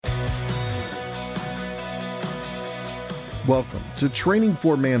Welcome to Training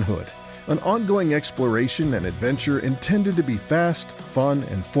for Manhood, an ongoing exploration and adventure intended to be fast, fun,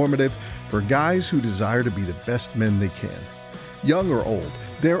 and informative for guys who desire to be the best men they can. Young or old,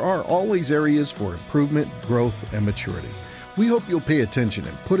 there are always areas for improvement, growth, and maturity. We hope you'll pay attention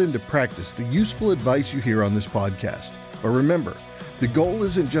and put into practice the useful advice you hear on this podcast. But remember, the goal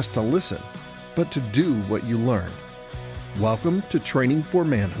isn't just to listen, but to do what you learn. Welcome to Training for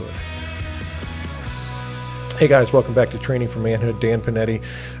Manhood. Hey guys, welcome back to Training for Manhood. Dan Panetti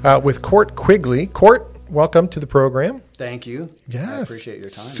with Court Quigley. Court, welcome to the program. Thank you. Yes. I appreciate your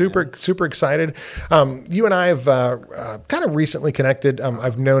time. Super excited. You and I have kind of recently connected.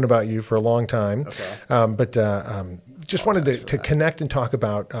 I've known about you for a long time. Okay. But just wanted to connect and talk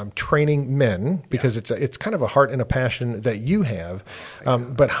about training men because it's kind of a heart and a passion that you have.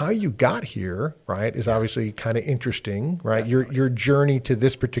 But how you got here, right, is obviously kind of interesting, right? Your journey to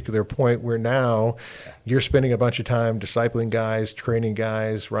this particular point where now you're spending a bunch of time discipling guys, training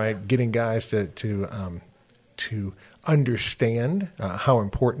guys, right, getting guys to understand how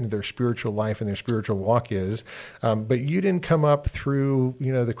important their spiritual life and their spiritual walk is. But you didn't come up through,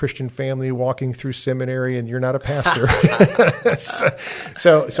 the Christian family walking through seminary and you're not a pastor.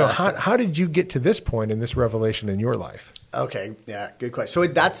 So how did you get to this point in this revelation in your life? Okay. Yeah. Good question. So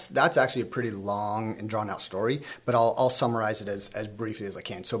that's actually a pretty long and drawn out story, but I'll summarize it as briefly as I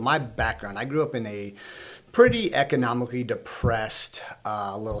can. So my background, I grew up in a pretty economically depressed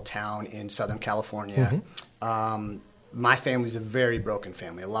little town in Southern California. Mm-hmm. My family's a very broken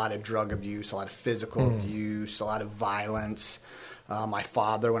family. A lot of drug abuse, a lot of physical abuse, a lot of violence. My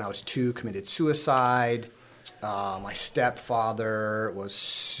father, when I was 2, committed suicide. My stepfather was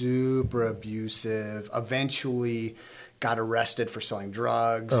super abusive. Eventually got arrested for selling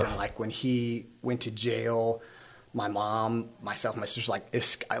drugs. And when he went to jail, my mom, myself, and my sister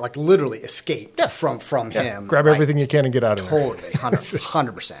literally escaped from him. Grab everything you can and get out of there. Totally,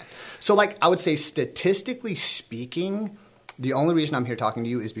 100%. So I would say statistically speaking, the only reason I'm here talking to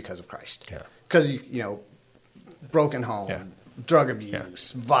you is because of Christ. Yeah. Because, broken home, drug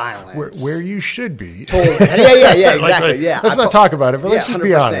abuse, violence. Where you should be. Totally. Yeah, exactly. Let's not talk about it, but let's just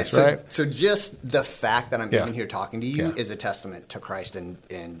be honest, right? So just the fact that I'm even here talking to you is a testament to Christ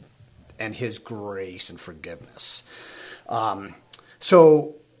and his grace and forgiveness.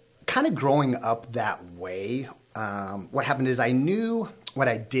 So kind of growing up that way, what happened is I knew what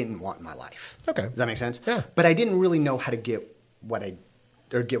I didn't want in my life. Okay. Does that make sense? Yeah. But I didn't really know how to get what I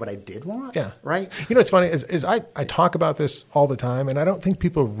did want. Yeah. Right? It's funny is I talk about this all the time, and I don't think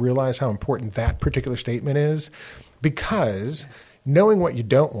people realize how important that particular statement is, because knowing what you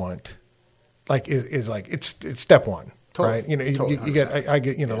don't want is it's step one. Totally. Right. Totally, you get, I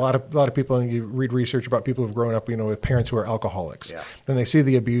get, a lot of people, and you read research about people who've grown up, with parents who are alcoholics. Yeah. Then they see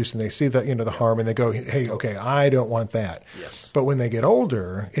the abuse and they see the, the harm, and they go, hey, okay, I don't want that. Yes. But when they get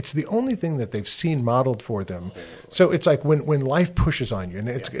older, it's the only thing that they've seen modeled for them. So it's like when life pushes on you, and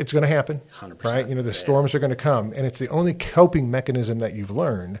it's going to happen, 100%. Right? The storms are going to come, and it's the only coping mechanism that you've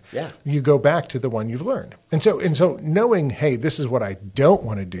learned. Yeah. You go back to the one you've learned. And so knowing, hey, this is what I don't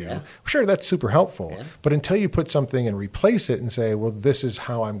want to do, sure, that's super helpful. Yeah. But until you put something and replace it and say, well, this is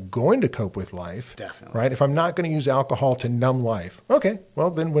how I'm going to cope with life. Definitely. Right? If I'm not going to use alcohol to numb life, okay,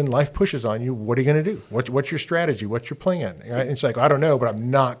 well, then when life pushes on you, what are you going to do? What's your strategy? What's your plan? Right? And it's like, I don't know, but I'm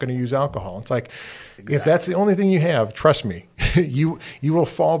not going to use alcohol. It's like, if that's the only thing you have, trust me, you will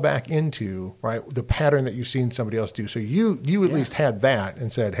fall back into the pattern that you've seen somebody else do. So you at least had that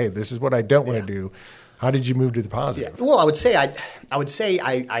and said, hey, this is what I don't want to do. How did you move to the positive? Yeah. Well, I would say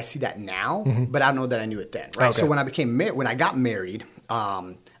I see that now, but I don't know that I knew it then. Right. Okay. So when I got married,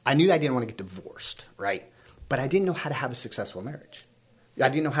 I knew that I didn't want to get divorced. Right. But I didn't know how to have a successful marriage. I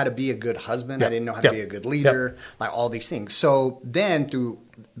didn't know how to be a good husband. I didn't know how to be a good leader, all these things. So then through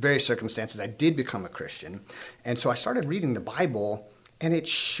various circumstances, I did become a Christian. And so I started reading the Bible, and it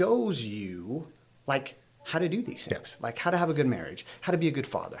shows you how to do these things, how to have a good marriage, how to be a good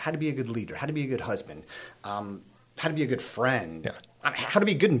father, how to be a good leader, how to be a good husband, how to be a good friend, how to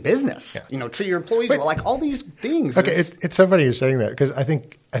be good in business, treat your employees well, all these things. Okay, it's so funny you're saying that, because I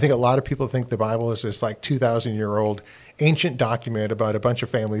think a lot of people think the Bible is this 2,000-year-old ancient document about a bunch of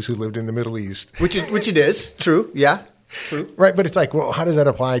families who lived in the Middle East. Which it is, true, yeah. True. Right, but it's like, well, how does that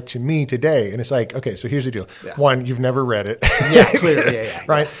apply to me today? And it's like, okay, so here's the deal. Yeah. One, you've never read it. Yeah, clearly. Yeah.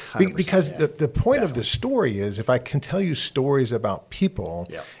 Right? Because the point of the story is, if I can tell you stories about people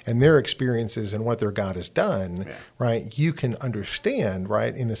and their experiences and what their God has done, right, you can understand,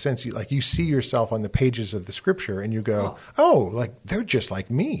 right, in a sense, you see yourself on the pages of the scripture and you go, they're just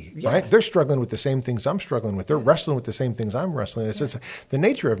like me, right? They're struggling with the same things I'm struggling with. They're wrestling with the same things I'm wrestling with. It's just, the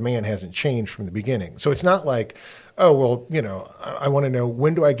nature of man hasn't changed from the beginning. So it's not like, oh, well, I want to know,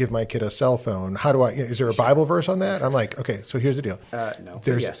 when do I give my kid a cell phone? How do is there a Bible verse on that? I'm like, okay, so here's the deal. No.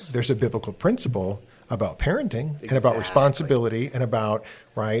 There's a biblical principle about parenting and about responsibility and about,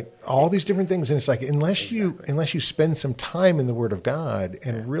 right, all these different things. And it's like, unless you spend some time in the Word of God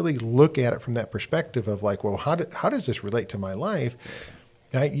and really look at it from that perspective of like, well, how does this relate to my life?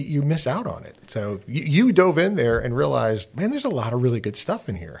 You miss out on it. So you dove in there and realized, man, there's a lot of really good stuff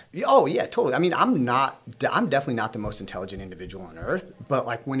in here. Oh yeah, totally. I mean, I'm definitely not the most intelligent individual on earth, but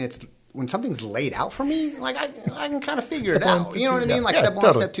like when something's laid out for me, like I can kind of figure it out. You know what I mean? Like step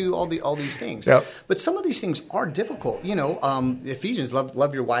one, step two, all these things. Yep. But some of these things are difficult. Ephesians,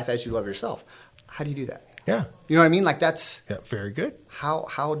 love your wife as you love yourself. How do you do that? Yeah. You know what I mean? Like that's very good. How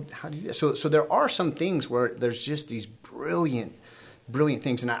do you do that? So there are some things where there's just these brilliant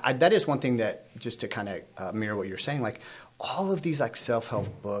things, and that is one thing that, just to kind of mirror what you're saying, like all of these like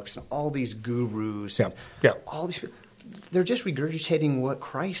self-help books and all these gurus, and all these people, they're just regurgitating what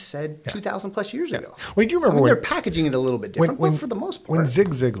Christ said 2,000 plus years ago. Well, do you remember they're packaging it a little bit different, but for the most part, when Zig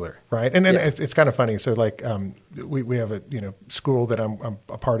Ziglar, right? And it's kind of funny. So like we have a school that I'm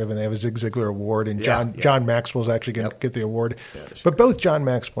a part of, and they have a Zig Ziglar award, and John Maxwell's actually going to get the award. Yeah, but both John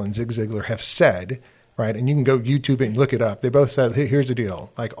Maxwell and Zig Ziglar have said, right, and you can go YouTube it and look it up. They both said, hey, here's the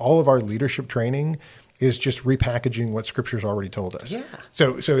deal. Like all of our leadership training is just repackaging what Scripture's already told us. Yeah.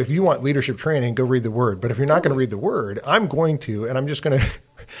 So if you want leadership training, go read the Word. But if you're not going to read the Word, I'm going to, and I'm just going to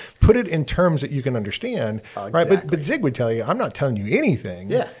put it in terms that you can understand. Right? But Zig would tell you, I'm not telling you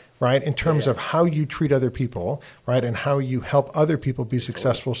anything. Yeah. Right, in terms of how you treat other people, right, and how you help other people be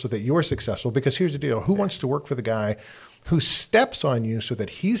successful so that you're successful. Because here's the deal: who wants to work for the guy who steps on you so that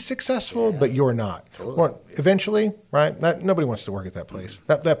he's successful, but you're not? Totally. Well, eventually, right? Nobody wants to work at that place.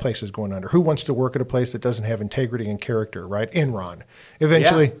 That place is going under. Who wants to work at a place that doesn't have integrity and character? Right? Enron.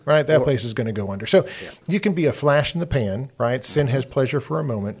 Eventually, right? That place is going to go under. So you can be a flash in the pan, right? Sin has pleasure for a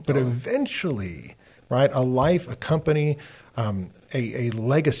moment, but eventually, right? A life, a company. A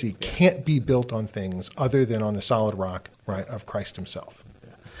legacy can't be built on things other than on the solid rock, right, of Christ Himself.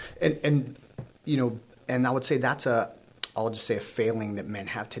 Yeah. And I would say I'll just say a failing that men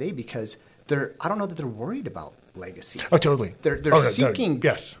have today, because I don't know that they're worried about legacy. Oh, totally. They're seeking.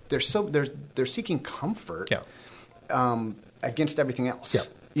 Yes. They're seeking comfort. Yeah. Against everything else.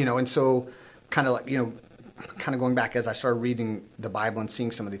 Yeah. And so kind of like kind of going back as I started reading the Bible and seeing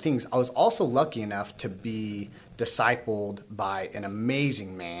some of the things, I was also lucky enough to be discipled by an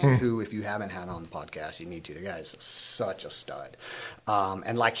amazing man who, if you haven't had on the podcast, you need to. The guy is such a stud.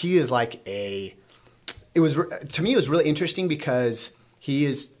 And like he is like to me, it was really interesting because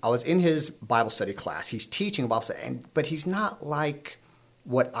I was in his Bible study class. He's teaching Bible study, but he's not like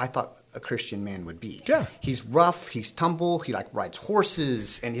what I thought a Christian man would be. Yeah. He's rough, he's tumble, he like rides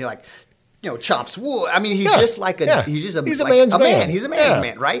horses, and he like chops wood. I mean, he's just like he's a man's man. He's a man's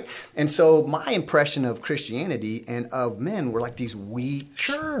man, right? And so my impression of Christianity and of men were like these weak,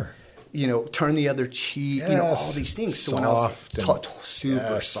 turn the other cheek, all these things. So when I was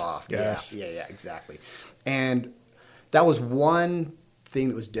super soft, yeah, exactly. And that was one thing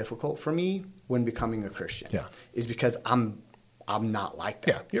that was difficult for me when becoming a Christian. Yeah, is because I'm not like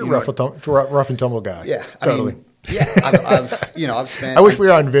that. Yeah, you're rough and tumble guy. Yeah, totally. I've spent. I wish we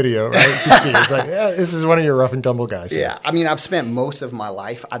were on video, right? You can see, it's like, this is one of your rough and tumble guys. Yeah, I mean, I've spent most of my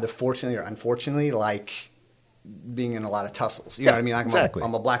life, either fortunately or unfortunately, like being in a lot of tussles. You know what I mean? Like exactly.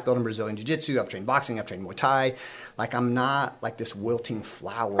 I'm a black belt in Brazilian Jiu-Jitsu. I've trained boxing. I've trained Muay Thai. Like I'm not like this wilting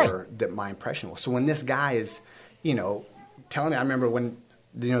flower that my impression was. So when this guy is, telling me, I remember when.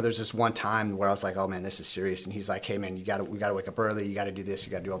 There's this one time where I was like, "Oh man, this is serious," and he's like, "Hey man, we got to wake up early. You got to do this.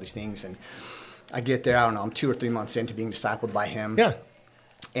 You got to do all these things." And I get there. I don't know. I'm 2 or 3 months into being discipled by him. Yeah.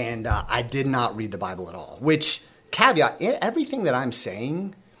 And I did not read the Bible at all. Which caveat: everything that I'm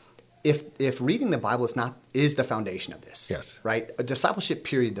saying, if reading the Bible is the foundation of this. Yes. Right. A discipleship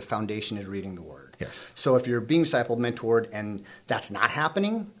period. The foundation is reading the Word. Yes. So if you're being discipled, mentored, and that's not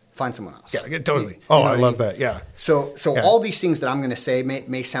happening, find someone else. Yeah, totally. I love that. Yeah. So all these things that I'm going to say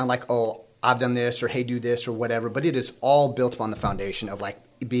may sound like, oh, I've done this, or hey, do this, or whatever, but it is all built upon the foundation of like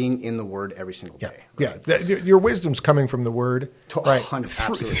being in the Word every single day. Yeah. Your wisdom's coming from the Word, right?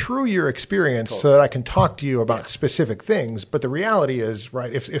 Through your experience, so that I can talk to you about specific things. But the reality is,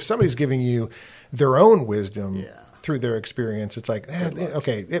 right, if somebody's giving you their own wisdom through their experience, it's like,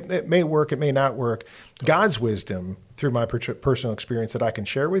 okay, it may work, it may not work. God's wisdom through my personal experience that I can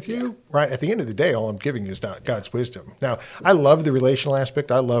share with you, right? At the end of the day, all I'm giving you is God's wisdom. Now, I love the relational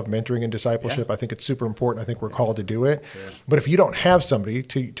aspect. I love mentoring and discipleship. I think it's super important. I think we're called to do it. But if you don't have somebody,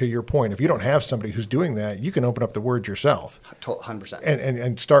 to your point, if you don't have somebody who's doing that, you can open up the Word yourself. 100%.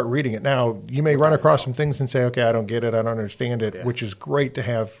 And start reading it. Now, you may run across some things and say, okay, I don't get it, I don't understand it, which is great to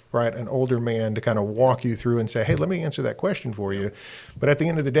have, right, an older man to kind of walk you through and say, hey, let me answer that question for you. But at the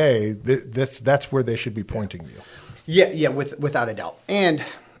end of the day, that's where they should be pointing you. Yeah, without a doubt. And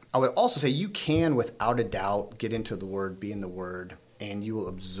I would also say you can, without a doubt, get into the Word, be in the Word, and you will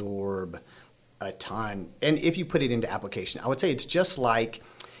absorb a ton. And if you put it into application, I would say it's just like,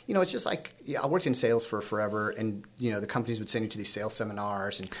 I worked in sales for forever, and, the companies would send you to these sales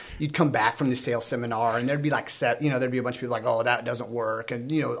seminars, and you'd come back from the sales seminar, and there'd be like, there'd be a bunch of people like, oh, that doesn't work, and,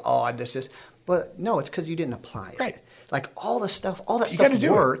 this. But no, it's because you didn't apply it. Right. Like all that stuff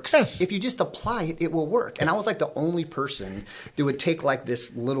works. Yes. If you just apply it, it will work. And I was like the only person that would take like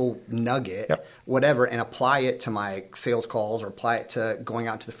this little nugget, whatever, and apply it to my sales calls or apply it to going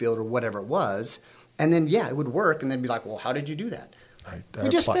out to the field or whatever it was. And then, it would work. And then be like, well, how did you do that? We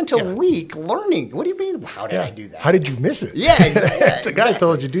just spent a week learning. What do you mean? How did I do that? How did you miss it? Yeah, exactly. The guy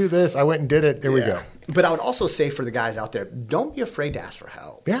told you do this. I went and did it. There we go. But I would also say for the guys out there, don't be afraid to ask for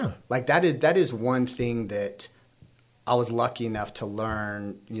help. Yeah. Like that is one thing that I was lucky enough to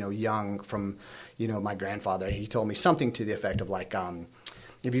learn, young from, my grandfather. He told me something to the effect of like,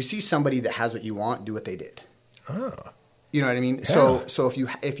 if you see somebody that has what you want, do what they did. Oh. You know what I mean? Yeah. So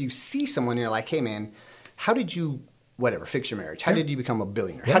if you see someone and you're like, hey man, how did you fix your marriage? How did you become a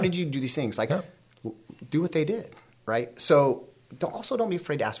billionaire? How did you do these things? Like do what they did, right? So don't be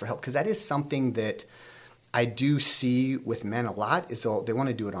afraid to ask for help, because that is something that I do see with men a lot is they want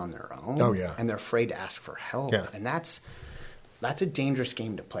to do it on their own. Oh, yeah. And they're afraid to ask for help. Yeah. And that's a dangerous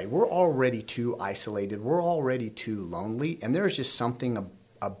game to play. We're already too isolated. We're already too lonely. And there's just something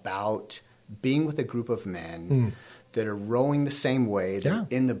about being with a group of men that are rowing the same way, that are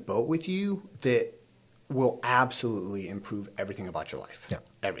in the boat with you, that will absolutely improve everything about your life. Yeah.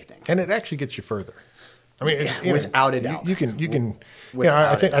 Everything. And it actually gets you further. I mean, without a doubt. You can.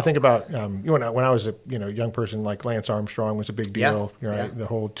 I think about when I was a young person, like Lance Armstrong was a big deal. Right, the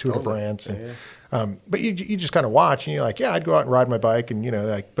whole Tour de France. And, but you just kind of watch, and you're like, I'd go out and ride my bike, and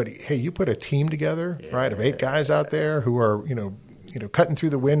but hey, you put a team together, right, of 8 guys out there who are cutting through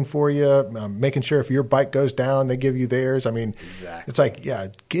the wind for you, making sure if your bike goes down, they give you theirs. I mean, it's like,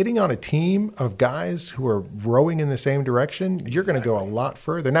 getting on a team of guys who are rowing in the same direction, you're going to go a lot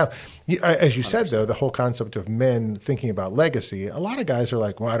further. Now, as you said, though, the whole concept of men thinking about legacy, a lot of guys are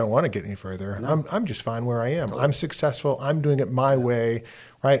like, well, I don't want to get any further. No. I'm just fine where I am. Totally. I'm successful. I'm doing it my way.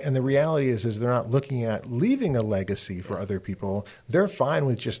 Right. And the reality is they're not looking at leaving a legacy for other people. They're fine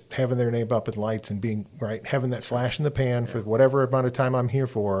with just having their name up in lights and being having that flash in the pan for whatever amount of time I'm here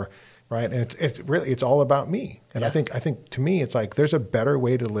for. Right. And it's all about me. And I think to me, it's like there's a better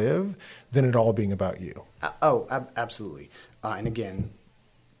way to live than it all being about you. Absolutely. And again,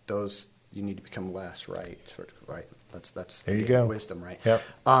 you need to become less. Right. That's there you go. Wisdom. Right. Yep.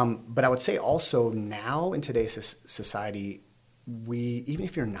 But I would say also now in today's society, even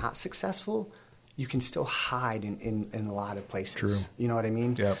if you're not successful, you can still hide in a lot of places. True. You know what I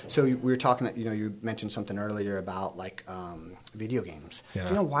mean? Yep. So we were talking, you mentioned something earlier about like video games. Yeah. Do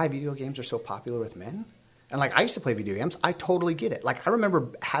you know why video games are so popular with men? And like I used to play video games. I totally get it. Like I remember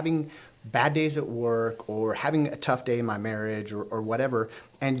having bad days at work or having a tough day in my marriage or whatever,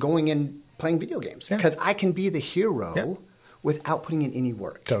 and going in playing video games because I can be the hero without putting in any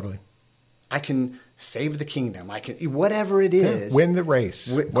work. Totally. I can save the kingdom. I can, whatever it is. Win the race.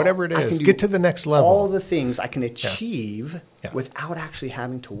 Whatever it is. Get to the next level. All the things I can achieve without actually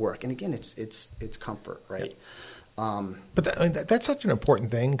having to work. And again, it's comfort, right? Yeah. But that's such an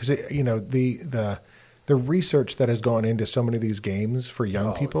important thing because, the research that has gone into so many of these games for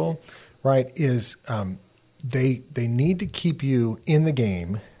young people, right, is they need to keep you in the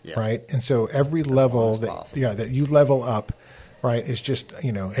game, right? And so every level that you level up, right, it's just,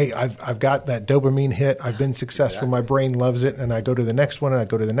 hey, I've got that dopamine hit. I've been successful. My brain loves it. And I go to the next one, and I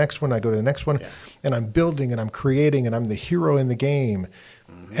go to the next one, I go to the next one. Yeah. And I'm building, and I'm creating, and I'm the hero in the game.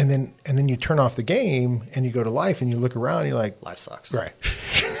 Mm-hmm. And then you turn off the game, and you go to life, and you look around, and you're like... Life sucks. Right.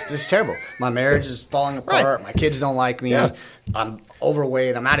 It's terrible. My marriage is falling apart. Right. My kids don't like me. Yeah. I'm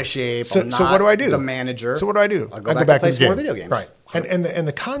overweight. I'm out of shape. So what do I do? The manager. So what do? I go back and play some more video games. Right. And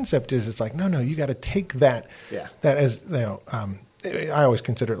the concept is, it's like, no, you got to take that as, I always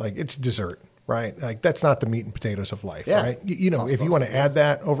consider it like it's dessert, right? Like that's not the meat and potatoes of life, right? If you want to add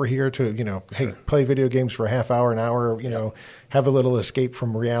that over here to, hey, play video games for a half hour, an hour, have a little escape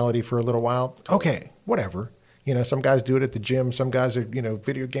from reality for a little while. Okay, whatever. Some guys do it at the gym. Some guys are,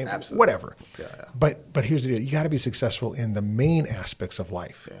 video game, Absolutely. whatever. Yeah. But here's the deal. You got to be successful in the main aspects of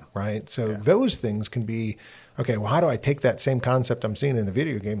life, right? So those things can be, okay, well, how do I take that same concept I'm seeing in the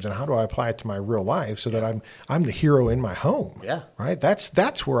video games and how do I apply it to my real life so that I'm the hero in my home, right?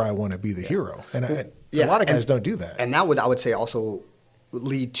 That's where I want to be the hero. And a lot of guys don't do that. And that I would say also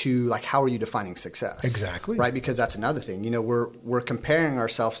lead to like, how are you defining success? Exactly. Right. Because that's another thing, we're comparing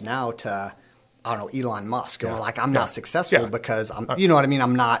ourselves now to, I don't know, Elon Musk. And we're like, I'm not successful because I'm, you know what I mean?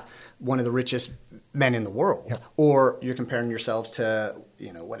 I'm not one of the richest men in the world. Yeah. Or you're comparing yourselves to,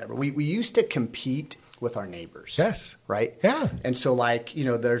 whatever. We used to compete with our neighbors. Yes. Right? Yeah. And so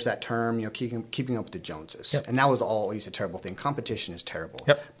there's that term, keeping up with the Joneses. Yep. And that was always a terrible thing. Competition is terrible.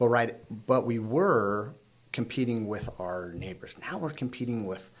 Yep. But we were competing with our neighbors. Now we're competing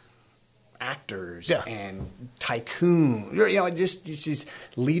with actors and tycoon, just these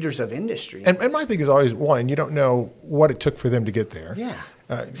leaders of industry. And my thing is always, one, you don't know what it took for them to get there. Yeah.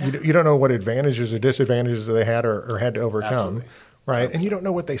 Exactly. You don't know what advantages or disadvantages they had or had to overcome. Absolutely. Right. 100%. And you don't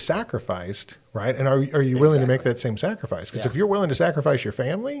know what they sacrificed. Right. And are you willing to make that same sacrifice? Because if you're willing to sacrifice your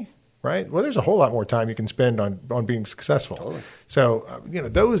family, right, well, there's a whole lot more time you can spend on being successful. Totally. So,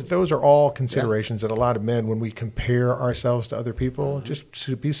 those are all considerations that a lot of men, when we compare ourselves to other people, just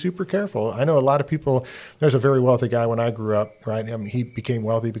to be super careful. I know a lot of people, there's a very wealthy guy when I grew up, right? He became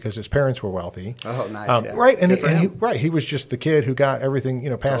wealthy because his parents were wealthy. Oh, nice. Right. And he was just the kid who got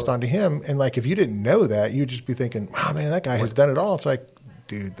everything, passed on to him. And like, if you didn't know that, you'd just be thinking, oh man, that guy has done it all. It's like,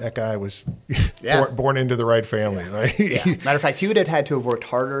 dude, that guy was born into the right family, right? Matter of fact, he would have had to have worked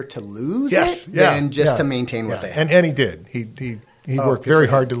harder to lose it than just to maintain what they had. And he did. He worked very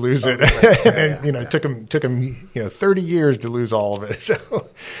hard to lose it, and it took him 30 years to lose all of it. So,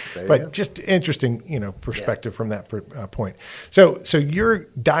 but just interesting perspective from that point. So you're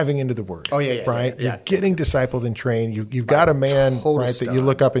diving into the Word. Oh yeah, right. You're getting discipled and trained. You've got a man right that you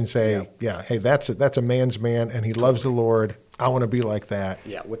look up and say, hey, that's a man's man, and he loves the Lord. I want to be like that.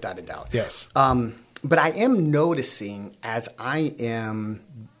 Yeah, without a doubt. Yes. But I am noticing as I am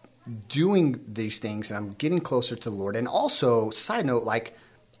doing these things and I'm getting closer to the Lord, and also, side note, like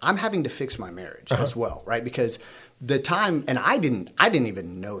I'm having to fix my marriage as well, right? Because the time, and I didn't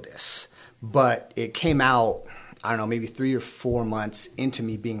even know this, but it came out, I don't know, maybe 3 or 4 months into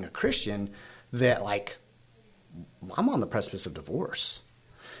me being a Christian that like I'm on the precipice of divorce.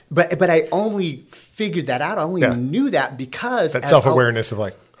 But I only figured that out. I only knew that because that self-awareness of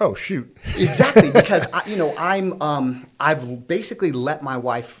like, oh shoot, exactly, because I've basically let my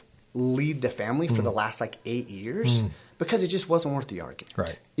wife lead the family for the last like 8 years because it just wasn't worth the argument.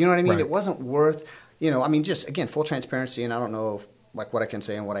 Right. You know what I mean? Right. It wasn't worth. Just again, full transparency, and I don't know like what I can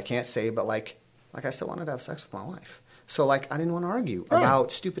say and what I can't say, but like I still wanted to have sex with my wife. So, like, I didn't want to argue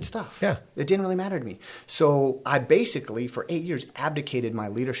about stupid stuff. Yeah. It didn't really matter to me. So, I basically, for 8 years, abdicated my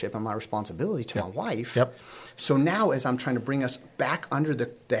leadership and my responsibility to my wife. Yep. So, now as I'm trying to bring us back under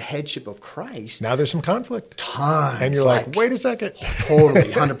the headship of Christ. Now there's some conflict. Tons. And you're like, wait a second. Totally,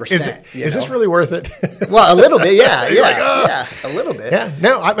 100%. Is this really worth it? Well, a little bit, yeah. Yeah, a little bit. Yeah.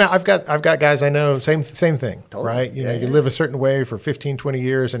 No, I've got guys I know, same thing, totally. Right? You live a certain way for 15, 20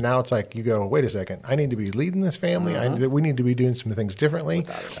 years, and now it's like you go, wait a second, I need to be leading this family. We need to be doing some things differently.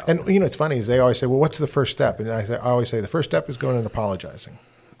 And it's funny is they always say, well, what's the first step? And I always say the first step is going and apologizing.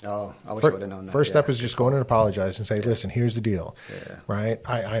 Oh, I wish I would have known that. First step is just going and apologize and say, listen, here's the deal, right?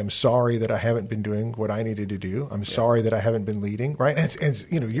 I am sorry that I haven't been doing what I needed to do. I'm sorry that I haven't been leading, right? And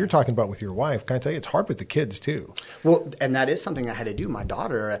you're talking about with your wife. Can I tell you, it's hard with the kids too. Well, and that is something I had to do. My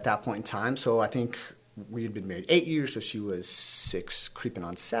daughter at that point in time, so I think we had been married 8 years, so she was 6, creeping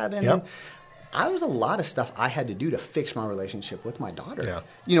on 7. Yep. There was a lot of stuff I had to do to fix my relationship with my daughter.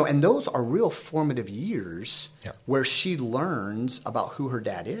 Yeah. And those are real formative years where she learns about who her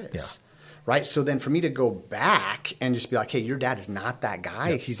dad is. Yeah. Right? So then for me to go back and just be like, hey, your dad is not that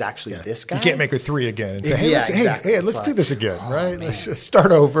guy. He's actually this guy. You can't make her 3 again and say, hey, exactly. let's do this again, right? Man. Let's just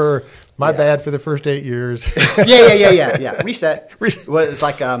start over. My bad for the first 8 years. Yeah. Reset. Well, it's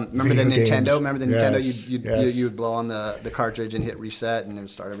like, remember the Nintendo? Games. Remember the Nintendo? You would blow on the cartridge and hit reset and it would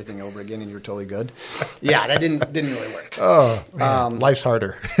start everything over again and you were totally good. Yeah, that didn't really work. Oh, man. Life's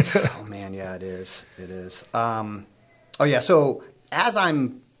harder. Oh, man, yeah, it is. It is. So as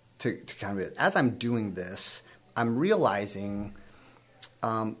I'm as I'm doing this, I'm realizing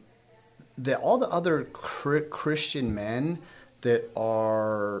that all the other Christian men that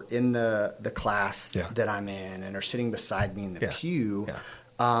are in the class that I'm in and are sitting beside me in the pew,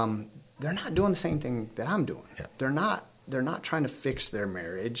 they're not doing the same thing that I'm doing. Yeah. They're not trying to fix their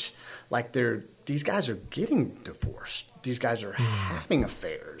marriage. Like these guys are getting divorced. These guys are having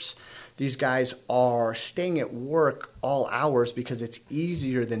affairs. these guys are staying at work all hours because it's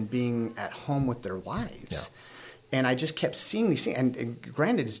easier than being at home with their wives. Yeah. And I just kept seeing these things. And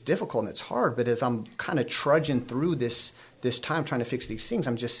granted, it's difficult and it's hard, but as I'm kind of trudging through this time trying to fix these things,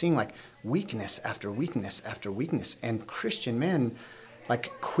 I'm just seeing like weakness after weakness after weakness. And Christian men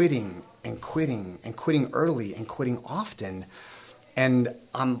like quitting early and quitting often. And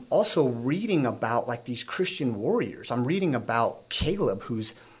I'm also reading about like these Christian warriors. I'm reading about Caleb,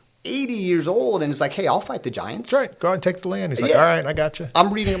 who's 80 years old and is like, hey, I'll fight the giants. That's right. Go out and take the land. He's like, all right, I got you.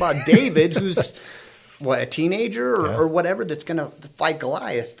 I'm reading about David, who's a teenager or whatever, that's going to fight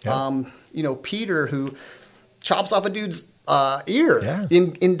Goliath. Yeah. Peter, who chops off a dude's ear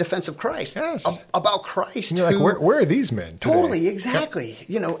in defense of Christ. Yes. About Christ. And you're like, where are these men today? Totally, exactly.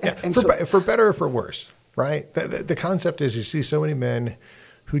 Yeah. And for better or for worse, right? The concept is you see so many men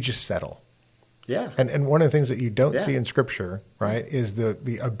who just settle. Yeah. And one of the things that you don't see in Scripture, right, is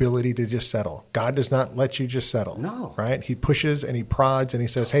the ability to just settle. God does not let you just settle. No. Right? He pushes and he prods and he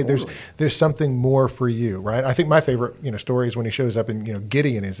says, hey, there's something more for you, right? I think my favorite, story is when he shows up and,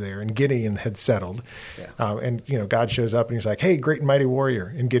 Gideon is there and Gideon had settled. Yeah. And, God shows up and he's like, hey, great and mighty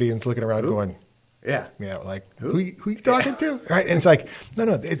warrior. And Gideon's looking around going, like, who you talking to? Right? And it's like,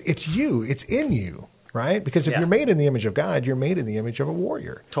 no, it's you. It's in you. Right? Because if you're made in the image of God, you're made in the image of a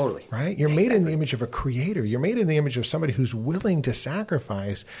warrior. Totally. Right? You're made in the image of a creator. You're made in the image of somebody who's willing to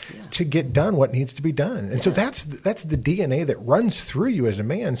sacrifice to get done what needs to be done. And so that's the DNA that runs through you as a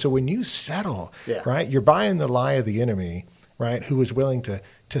man. So when you settle, right, you're buying the lie of the enemy, right, who is willing to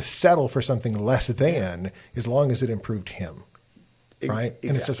settle for something less than as long as it improved him. Right? Exactly.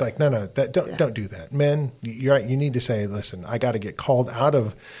 And it's just like, no, don't do that. Men, you're right, you need to say, listen, I got to get called out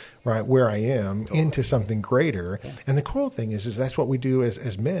of where I am into something greater. Yeah. And the cool thing is that's what we do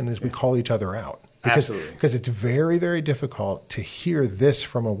as men is we call each other out. Because it's very, very difficult to hear this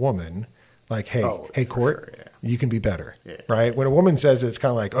from a woman like, hey, Court, you can be better. Yeah. Right? When a woman says it, it's kind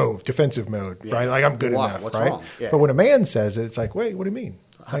of like, defensive mode, right? Like I'm good enough, what's right? Wrong? Yeah. But when a man says it, it's like, wait, what do you mean?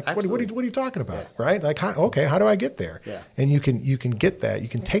 Like, what are you talking about, right? Like, how do I get there? Yeah. And you can get that. You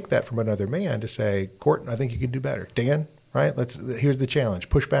can take that from another man to say, Court, I think you can do better. Dan, right? Here's the challenge.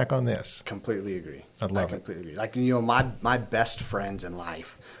 Push back on this. Completely agree. I completely agree. Like, my best friends in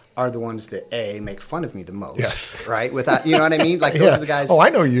life are the ones that make fun of me the most, right? Without, you know what I mean? Like those are the guys. Oh, I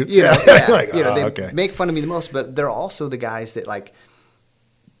know you. They make fun of me the most, but they're also the guys that like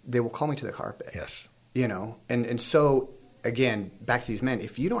they will call me to the carpet. Yes. And so again, back to these men.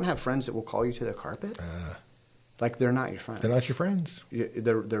 If you don't have friends that will call you to the carpet, like they're not your friends. They're not your friends.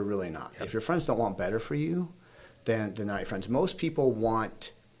 They're really not. Yep. If your friends don't want better for you, then they're not your friends. Most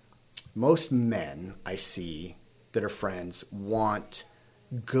men I see that are friends want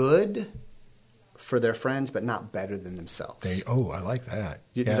good for their friends, but not better than themselves. I like that.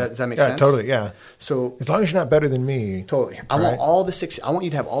 Does that make sense? Totally. Yeah. So as long as you're not better than me, totally. I want I want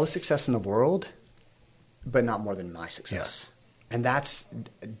you to have all the success in the world, but not more than my success. Yeah. And that's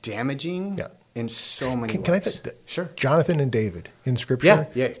damaging. Yeah. In so many ways. Can I sure. Jonathan and David in Scripture?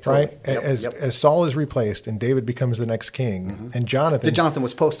 Yeah, totally. Right? As Saul is replaced and David becomes the next king, and Jonathan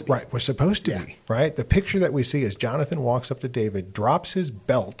was supposed to be. Right, was supposed to be, right? The picture that we see is Jonathan walks up to David, drops his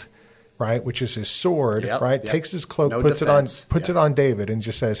belt, right, which is his sword, right? Takes his cloak, puts it on David, and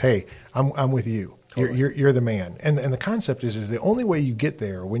just says, "Hey, I'm with you. Totally. You're the man." And the concept is the only way you get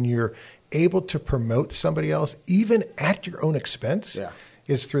there when you're able to promote somebody else, even at your own expense. Yeah.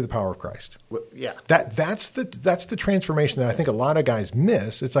 Is through the power of Christ. Well, yeah. That's the transformation that I think a lot of guys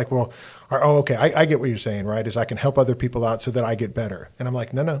miss. It's like, well, okay, I get what you're saying, right? Is I can help other people out so that I get better. And I'm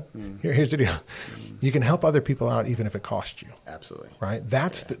like, no. Here's the deal. You can help other people out even if it costs you. Absolutely. Right?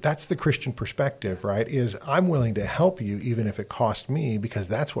 That's the Christian perspective, right? Is I'm willing to help you even if it costs me because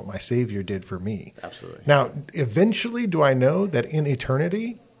that's what my Savior did for me. Absolutely. Now, eventually, do I know that in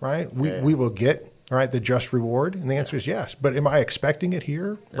eternity, right, we will get right, the just reward? And the answer is yes. But am I expecting it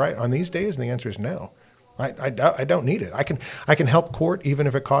here, right, on these days? And the answer is no. I don't need it. I can help Court even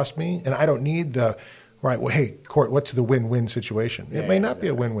if it costs me, and I don't need the, right, well, hey, Court, what's the win-win situation? It may not be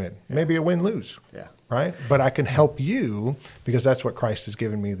a win-win. It may be a win-lose, right? But I can help you because that's what Christ has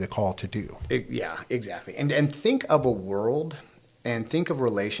given me the call to do. Yeah, exactly. And think of a world and think of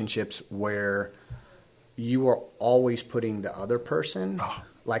relationships where you are always putting the other person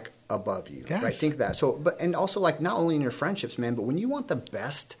like above you, right? Think that. So, and also like not only in your friendships, man, but when you want the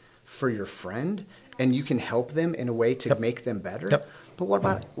best for your friend and you can help them in a way to make them better. Yep. But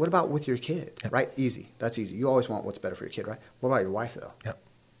what about with your kid, right? Easy. That's easy. You always want what's better for your kid, right? What about your wife though? Yep.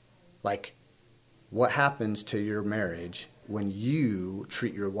 Like what happens to your marriage when you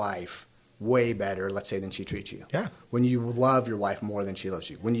treat your wife way better, let's say, than she treats you. Yeah. When you love your wife more than she loves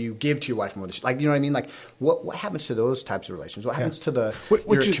you. When you give to your wife more than she, like, you know what I mean? Like, what happens to those types of relations? What happens to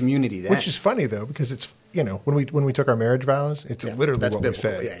your community then? Which is funny, though, because it's, when we took our marriage vows, it's literally what biblical. we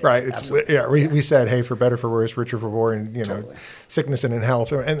said. Yeah, right? It's we said, hey, for better, for worse, richer, for poor, and, Totally. sickness and in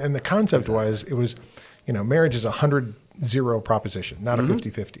health. And the concept was, marriage is a 100-0 proposition, not a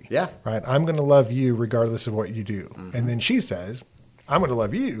 50-50. Yeah. Right? I'm going to love you regardless of what you do. Mm-hmm. And then she says, I'm going to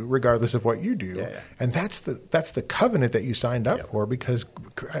love you regardless of what you do. Yeah. And that's the covenant that you signed up for, because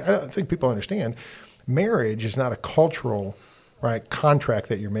I don't think people understand marriage is not a cultural contract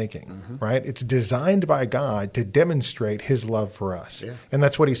that you're making, right? It's designed by God to demonstrate his love for us. Yeah. And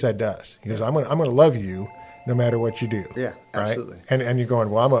that's what he said to us. He goes, I'm going to love you no matter what you do. Yeah, absolutely. Right? And you're going,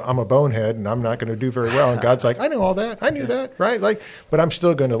 well, I'm a bonehead and I'm not going to do very well. And God's like, I know all that. I knew that, right? But I'm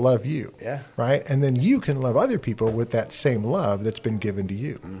still going to love you. Yeah. Right? And then you can love other people with that same love that's been given to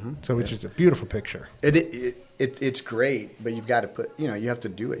you. So it's just a beautiful picture. It's great, but you've got to put, you have to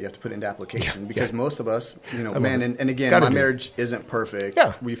do it. You have to put it into application because most of us, men, and again, my marriage isn't perfect.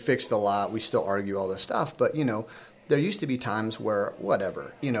 Yeah. We fixed a lot. We still argue all this stuff. But, there used to be times where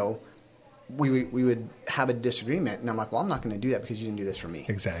whatever, we would have a disagreement, and I'm like, well, I'm not going to do that because you didn't do this for me.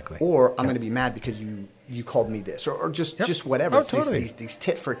 Exactly. Or I'm going to be mad because you called me this, or just whatever. It's totally. these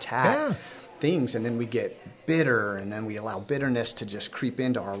tit for tat things, and then we get bitter, and then we allow bitterness to just creep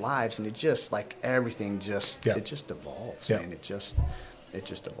into our lives, and it just everything it just devolves, man. It just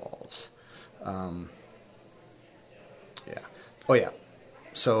evolves.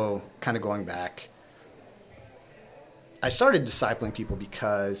 So kind of going back, I started discipling people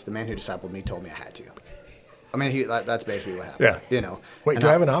because the man who discipled me told me I had to. I mean, that's basically what happened. Yeah. Wait, do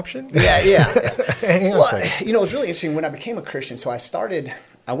I have an option? Yeah. Hang on a second. It was really interesting when I became a Christian. So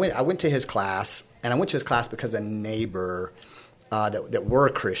I went to his class, and I went to his class because a neighbor that were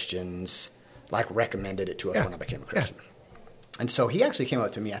Christians recommended it to us when I became a Christian. And so he actually came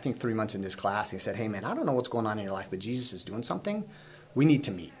up to me, I think 3 months into his class, and he said, hey, man, I don't know what's going on in your life, but Jesus is doing something. We need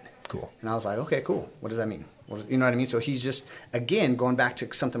to meet. Cool. And I was like, okay, cool. What does that mean? You know what I mean? So he's just, again, going back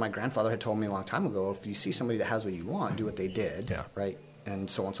to something my grandfather had told me a long time ago. If you see somebody that has what you want, do what they did, right? And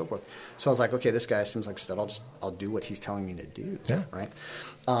so on and so forth. So I was like, okay, this guy seems like I said, I'll do what he's telling me to do, right?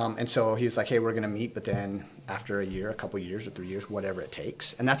 And so he was like, hey, we're going to meet, but then after a year, a couple years or 3 years, whatever it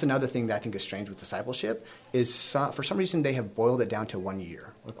takes. And that's another thing that I think is strange with discipleship is for some reason they have boiled it down to 1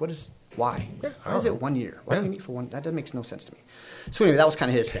 year. Why? Why is it 1 year? Why do we meet for one? That makes no sense to me. So anyway, that was kind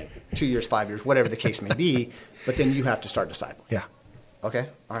of his thing. 2 years, 5 years, whatever the case may be. But then you have to start discipling. Yeah. Okay.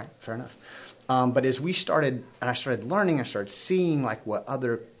 All right. Fair enough. But as we started, and I started learning, I started seeing what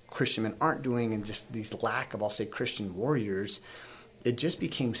other Christian men aren't doing, and just these lack of, I'll say, Christian warriors. It just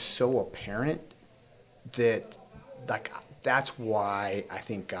became so apparent that that's why I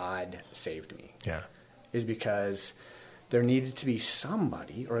think God saved me. Yeah. Is because there needed to be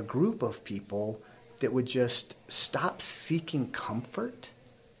somebody or a group of people that would just stop seeking comfort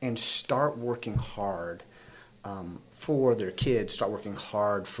and start working hard for their kids, start working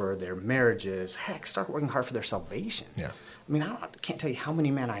hard for their marriages, heck, start working hard for their salvation. Yeah. I mean, I can't tell you how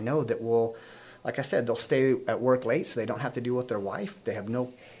many men I know that will, like I said, they'll stay at work late so they don't have to deal with their wife. They have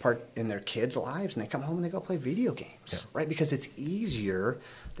no part in their kids' lives, and they come home and they go play video games, right? Because it's easier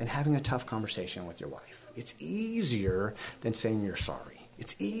than having a tough conversation with your wife. It's easier than saying you're sorry.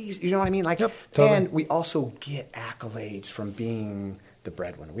 It's easy. You know what I mean? Totally. And we also get accolades from being the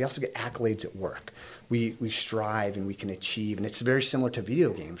breadwinner. We also get accolades at work. We strive and we can achieve, and it's very similar to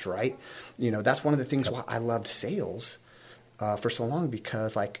video games, right? That's one of the things why I loved sales for so long,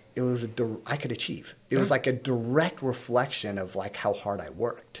 because it was I could achieve. It was like a direct reflection of how hard I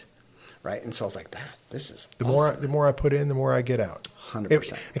worked, right? And so I was like, this is the awesome. more I put in, the more I get out.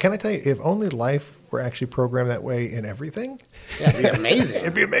 100%. And can I tell you, if only life were actually programmed that way in everything, it'd be amazing.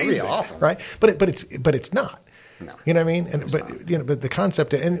 It'd be amazing, It'd be awesome, right? But it's not. No. You know what I mean? But the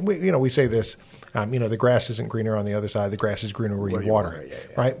concept, and we say this, the grass isn't greener on the other side. The grass is greener where you water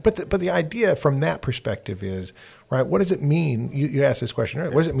it, right? But the idea from that perspective is, right, what does it mean? You asked this question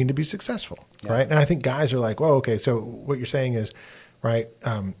earlier. What does it mean to be successful, right? And I think guys are like, well, okay, so what you're saying is, right,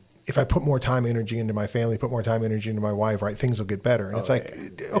 if I put more time, energy into my family, put more time, energy into my wife, right, things will get better.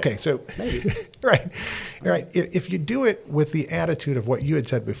 And okay, so maybe. right. If you do it with the attitude of what you had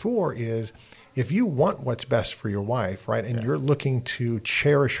said before is, if you want what's best for your wife, right, and you're looking to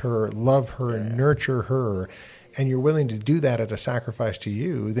cherish her, love her, nurture her, and you're willing to do that at a sacrifice to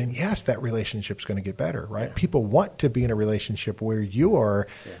you, then yes, that relationship's going to get better, right? Yeah. People want to be in a relationship where you are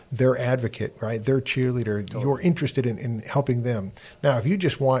their advocate, right? Their cheerleader. Totally. You're interested in helping them. Now, if you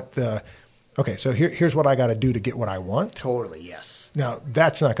just want the Okay, so here's what I got to do to get what I want. Totally, yes. Now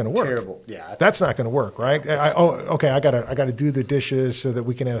that's not going to work. Terrible, yeah. That's not going to work, right? I gotta do the dishes so that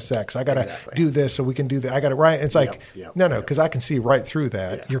we can have sex. I gotta do this so we can do that. I gotta right. It's like no, because I can see right through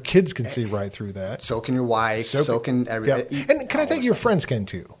that. Yeah. Your kids can see right through that. So can your wife. So can everybody. Yeah. And can I think your friends can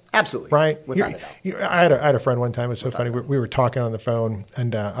too? Absolutely, right? Without a doubt. I had a friend one time. It was so funny. We were talking on the phone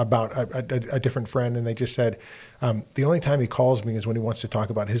and about a different friend, and they just said the only time he calls me is when he wants to talk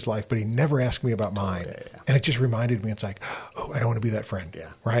about his life, but he never asked me about mine. Yeah. And it just reminded me. It's like, oh, I don't want to be that friend.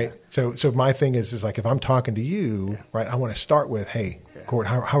 Yeah. Right. Yeah. So my thing is like if I'm talking to you, right, I want to start with, hey, Court,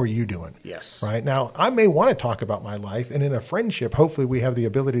 how are you doing? Yes. Right now, I may want to talk about my life, and in a friendship, hopefully, we have the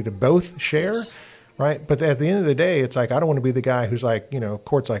ability to both share. Yes. Right. But at the end of the day, it's like, I don't want to be the guy who's like,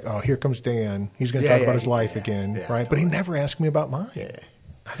 Court's like, oh, here comes Dan. He's going to talk about his life again. Right. Totally. But he never asked me about mine. Yeah.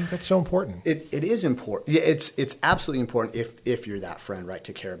 I think that's so important. It is important. Yeah, it's absolutely important if you're that friend, right,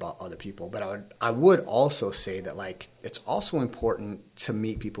 to care about other people. But I would also say that, like, it's also important to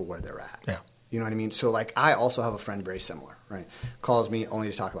meet people where they're at. Yeah. You know what I mean? So, like, I also have a friend very similar, right? Calls me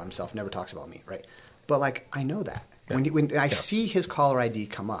only to talk about himself, never talks about me, right? But, like, I know that. Yeah. When I see his caller ID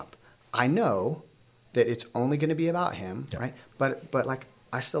come up, I know that it's only going to be about him, right? But like,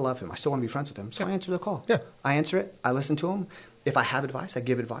 I still love him. I still want to be friends with him. So I answer the call. Yeah. I answer it. I listen to him. If I have advice, I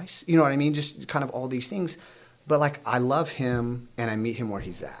give advice. You know what I mean? Just kind of all these things. But, like, I love him and I meet him where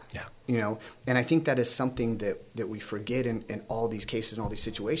he's at. Yeah. And I think that is something that we forget in all these cases and all these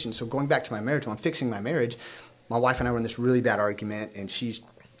situations. So going back to my marriage, when I'm fixing my marriage, my wife and I were in this really bad argument, and she's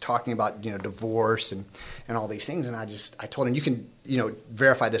talking about, divorce and all these things. And I told her, you can,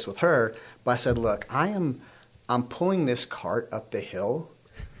 verify this with her. But I said, look, I'm pulling this cart up the hill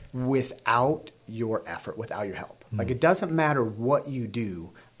without your effort, without your help. Mm-hmm. Like, it doesn't matter what you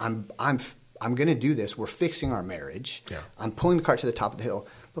do. I'm going to do this. We're fixing our marriage. Yeah. I'm pulling the cart to the top of the hill.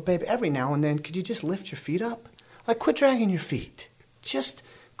 But babe, every now and then, could you just lift your feet up? Like, quit dragging your feet. Just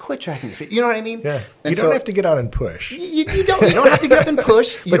quit dragging your feet. You know what I mean? Yeah. And you don't have to get out and push. You don't. You don't have to get up and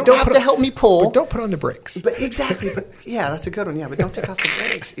push. You don't have to help me pull. But don't put on the brakes. But exactly. But yeah, that's a good one. Yeah, but don't take off the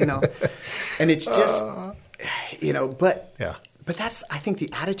brakes. And it's just, But that's, I think,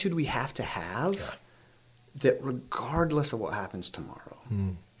 the attitude we have to have. Yeah. That regardless of what happens tomorrow,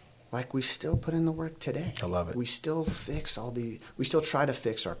 like, we still put in the work today. I love it. We still we still try to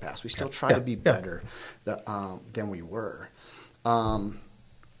fix our past. We still try to be better than we were.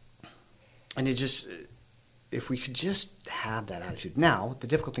 And it just, if we could just have that attitude. Now, the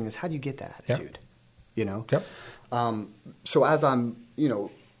difficult thing is, how do you get that attitude? Yep. So as I'm,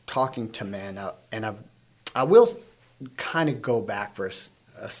 talking to men, and I will kind of go back for a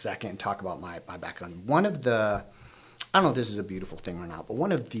second and talk about my background. One of the, I don't know if this is a beautiful thing or not, but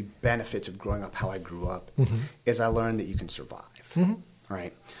one of the benefits of growing up how I grew up is I learned that you can survive,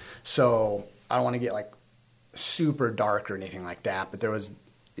 right? So I don't want to get, like, super dark or anything like that, but there was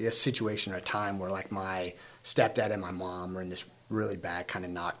a situation or a time where, like, my stepdad and my mom were in this really bad kind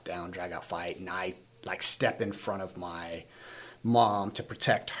of knockdown, drag out fight, and I, like, step in front of my mom to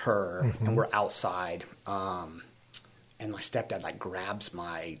protect her, and we're outside, and my stepdad, like, grabs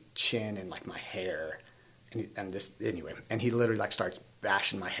my chin and, like, my hair, and he literally, like, starts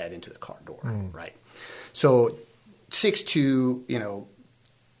bashing my head into the car door, right? So 6'2",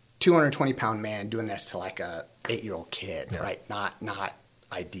 220-pound man doing this to, like, a 8-year-old kid, right? Not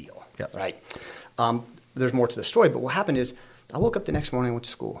ideal, right? There's more to the story, but what happened is I woke up the next morning and went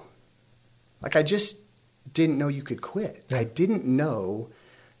to school. Like, I just didn't know you could quit. I didn't know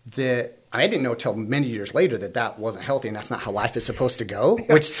that. I didn't know until many years later that wasn't healthy and that's not how life is supposed to go.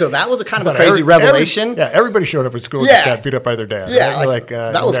 So that was a kind of a crazy revelation. Everybody showed up at school and just got beat up by their dad. Yeah, right?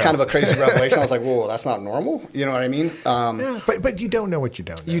 That was kind of a crazy revelation. I was like, whoa, that's not normal. You know what I mean? But you don't know what you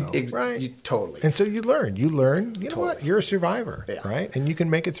don't know, right? You totally. And so you learn. You know what? You're a survivor, right? And you can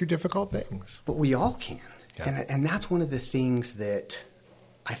make it through difficult things. But we all can. Yeah. And that's one of the things that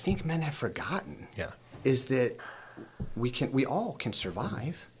I think men have forgotten. Yeah. Is that we all can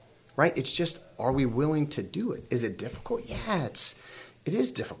survive. Right? It's just, are we willing to do it? Is it difficult? Yeah, it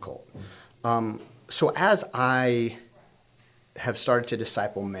is difficult. So as I have started to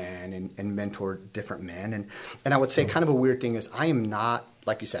disciple men and mentor different men, and I would say kind of a weird thing is I am not,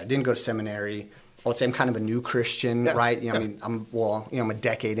 like you said, I didn't go to seminary. I would say I'm kind of a new Christian, right? I mean, I'm a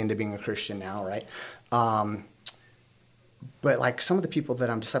decade into being a Christian now, right? But, like, some of the people that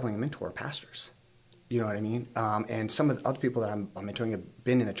I'm discipling and mentor are pastors. You know what I mean? And some of the other people that I'm mentoring have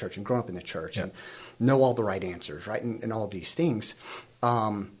been in the church and grown up in the church and know all the right answers, right? And all of these things.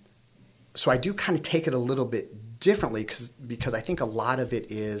 So I do kind of take it a little bit differently because I think a lot of it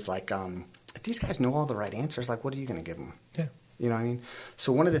is like, if these guys know all the right answers, like, what are you going to give them? Yeah. You know what I mean?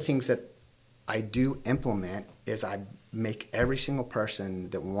 So one of the things that I do implement is I make every single person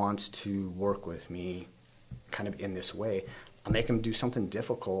that wants to work with me kind of in this way, I make them do something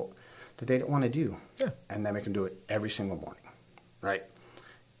difficult that they don't want to do. Yeah. And I make them do it every single morning, right?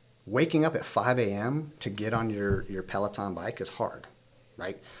 Waking up at 5 a.m. to get on your Peloton bike is hard,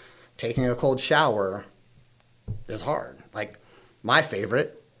 right? Taking a cold shower is hard. Like my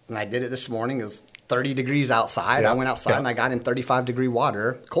favorite, and I did it this morning, is 30 degrees outside. Yeah. I went outside and I got in 35-degree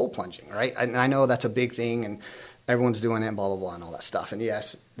water, cold plunging, right? And I know that's a big thing and everyone's doing it and blah, blah, blah and all that stuff. And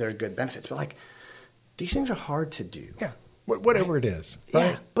yes, there's good benefits, but like these things are hard to do. Yeah. Whatever it is.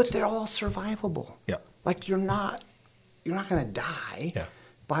 Right? Yeah, but they're all survivable. Yeah. Like you're not going to die Yeah.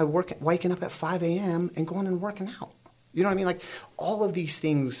 by waking up at 5 a.m. and going and working out. You know what I mean? Like all of these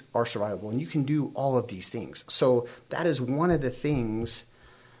things are survivable and you can do all of these things. So that is one of the things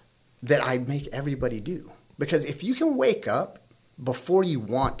that I make everybody do. Because if you can wake up before you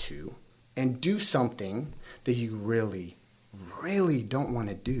want to and do something that you really, really don't want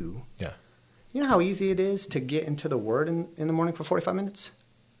to do, Yeah. you know how easy it is to get into the Word in the morning for 45 minutes?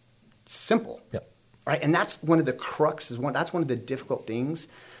 It's simple. Yeah. Right? And that's one of the cruxes. That's one of the difficult things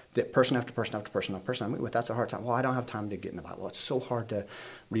that person after person after person after person I meet with. That's a hard time. Well, I don't have time to get in the Bible. It's so hard to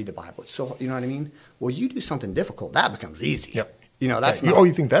read the Bible. It's so, you know what I mean? Well, you do something difficult, that becomes easy. Yep. You know, that's Yeah. not. Oh,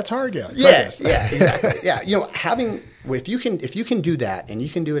 you think that's hard? Yeah. Yeah, yeah, exactly. Yeah, you know, if you can do that and you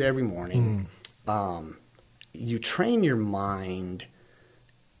can do it every morning, you train your mind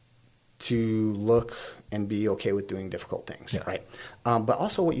to look and be okay with doing difficult things, Yeah. right? But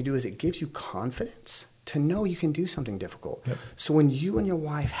also what you do is it gives you confidence to know you can do something difficult. Yep. So when you and your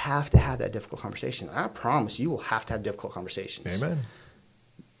wife have to have that difficult conversation, and I promise you will have to have difficult conversations. Amen.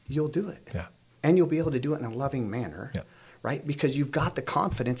 You'll do it. Yeah. And you'll be able to do it in a loving manner, Yeah. right? Because you've got the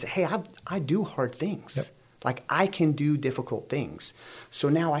confidence that, hey, I do hard things. Yep. Like I can do difficult things. So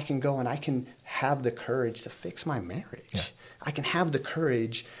now I can go and I can have the courage to fix my marriage. Yeah. I can have the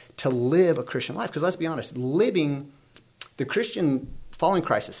courage to live a Christian life. Because let's be honest, living the Christian, following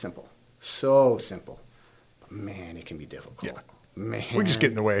Christ is simple. So simple. But man, it can be difficult. Yeah. Man. We just get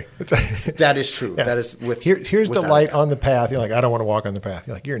in the way. That is true. Yeah. That is with Here's the without a light doubt. on the path. You're like, I don't want to walk on the path.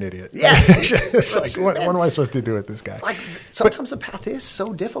 You're like, you're an idiot. Yeah. It's like, what am I supposed to do with this guy? Like sometimes the path is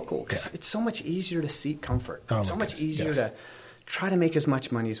so difficult because Yeah. it's so much easier to seek comfort. Oh, It's so my much gosh, easier yes. to try to make as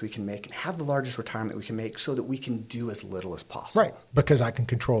much money as we can make and have the largest retirement we can make so that we can do as little as possible. Right, because I can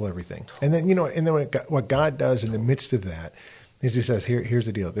control everything. And then, what God does in the midst of that is he says, here's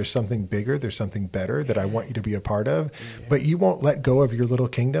the deal. There's something bigger. There's something better that I want you to be a part of, but you won't let go of your little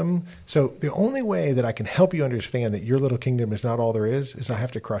kingdom. So the only way that I can help you understand that your little kingdom is not all there is I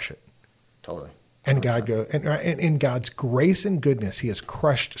have to crush it. Totally. And God and in God's grace and goodness, he has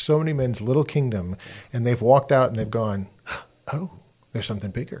crushed so many men's little kingdom, and they've walked out and they've gone, oh, there's something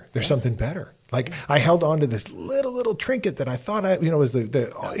bigger. There's something better. Like I held on to this little trinket that I thought was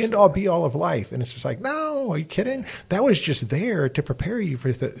the end all be all of life. And it's just like, no, are you kidding? That was just there to prepare you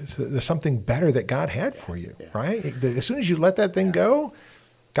for the something better that God had for you, right? As soon as you let that thing go,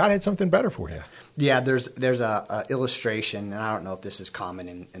 God had something better for you. Yeah, there's a illustration, and I don't know if this is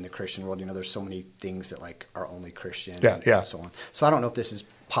common in the Christian world. You know, there's so many things that like are only Christian and so on. So I don't know if this is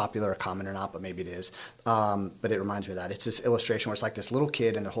popular or common or not, but maybe it is. But it reminds me of that. It's this illustration where it's like this little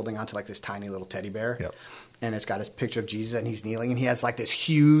kid and they're holding on to like this tiny little teddy bear. Yep. And it's got a picture of Jesus and he's kneeling and he has like this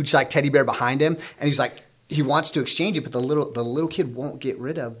huge like teddy bear behind him. And he's like, he wants to exchange it, but the little kid won't get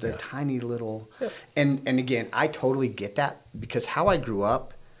rid of the tiny little. Yeah. And again, I totally get that because how I grew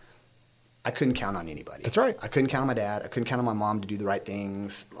up, I couldn't count on anybody. That's right. I couldn't count on my dad. I couldn't count on my mom to do the right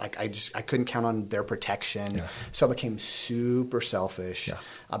things. Like I couldn't count on their protection. Yeah. So I became super selfish. Yeah.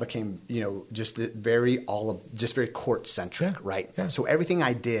 I became, just very court centric, right? Yeah. So everything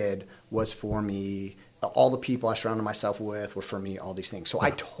I did was for me. All the people I surrounded myself with were for me, all these things. So I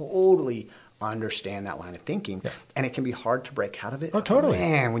totally understand that line of thinking. Yeah. And it can be hard to break out of it. Oh, totally.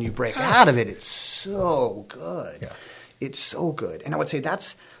 Man, when you break out of it, it's so good. Yeah. It's so good. And I would say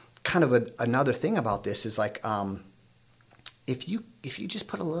that's kind of another thing about this is like if you just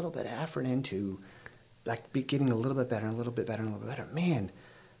put a little bit of effort into like getting a little bit better and a little bit better and a little bit better, man,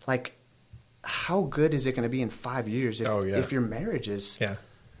 like how good is it going to be in 5 years if your marriage is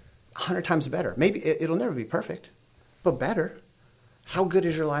 100 times better? Maybe it'll never be perfect, but better. How good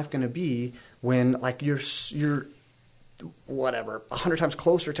is your life going to be when like you're 100 times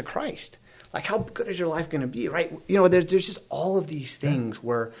closer to Christ? Like, how good is your life going to be, right? There's just all of these things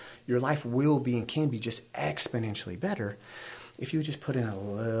where your life will be and can be just exponentially better if you just put in a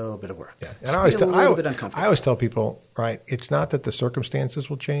little bit of work. Yeah, and I always tell people, right, it's not that the circumstances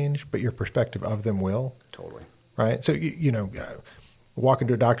will change, but your perspective of them will. Totally. Right? So, walk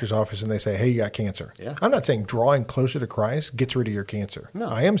into a doctor's office and they say, hey, you got cancer. Yeah. I'm not saying drawing closer to Christ gets rid of your cancer. No.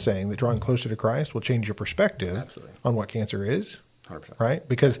 I am saying that drawing closer to Christ will change your perspective Absolutely. on what cancer is. 100%. Right?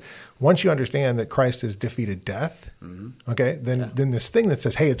 Because once you understand that Christ has defeated death, okay, then this thing that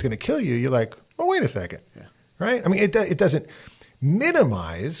says, hey, it's going to kill you, you're like, oh, wait a second. Yeah. Right? I mean, it doesn't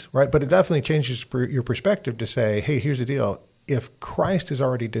minimize, right? But it definitely changes your perspective to say, hey, here's the deal. If Christ has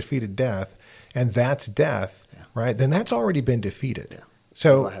already defeated death, and that's death, right, then that's already been defeated. Yeah.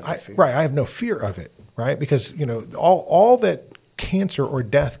 So, Well, I have no fear of it, right? Because, all that cancer or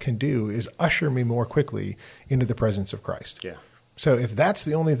death can do is usher me more quickly into the presence of Christ. Yeah. So if that's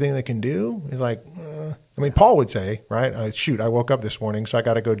the only thing they can do, it's like, Paul would say, right? I woke up this morning, so I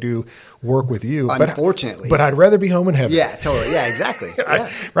got to go do work with you. Unfortunately. But I'd rather be home in heaven. Yeah, totally. Yeah, exactly.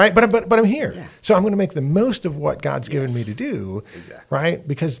 Yeah. Right? But I'm here. Yeah. So I'm going to make the most of what God's given me to do. Exactly. Right?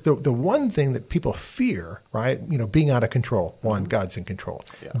 Because the one thing that people fear, right? Being out of control. One, God's in control.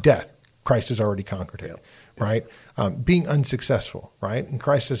 Yeah. Death. Christ has already conquered it. Yep. Right? Being unsuccessful, right? And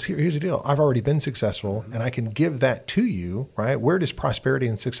Christ says, here's the deal. I've already been successful, and I can give that to you, right? Where does prosperity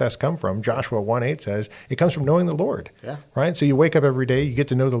and success come from? Joshua 1:8 says, it comes from knowing the Lord, Yeah. right? So you wake up every day, you get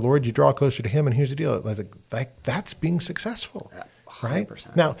to know the Lord, you draw closer to him, and here's the deal. Like that's being successful, Yeah, right?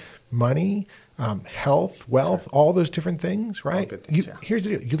 100%. Now, money, health, wealth, all those different things, right? good things, yeah. Here's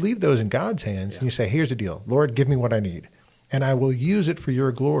the deal. You leave those in God's hands, and you say, here's the deal. Lord, give me what I need. And I will use it for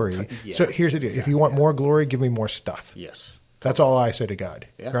your glory. Yeah. So here's the deal. If you want more glory, give me more stuff. Yes. That's all I say to God.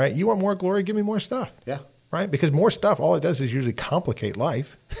 Yeah. Right? You want more glory, give me more stuff. Yeah. Right? Because more stuff, all it does is usually complicate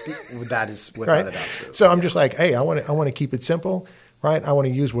life. That is without Right? a doubt true. So I'm just like, hey, I want to keep it simple. Right? I want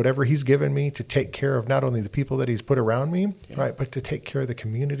to use whatever he's given me to take care of not only the people that he's put around me, right, but to take care of the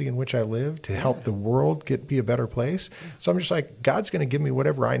community in which I live, to help the world be a better place. So I'm just like, God's going to give me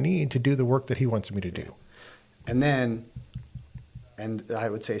whatever I need to do the work that he wants me to do. And I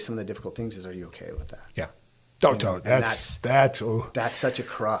would say some of the difficult things is, are you okay with that? Yeah. That's such a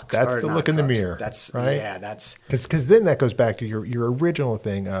crux. That's or the not look in the crux. mirror. That's right. Yeah, that's because then that goes back to your original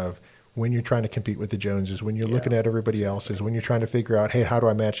thing of when you're trying to compete with the Joneses, when you're looking at everybody else's, when you're trying to figure out, hey, how do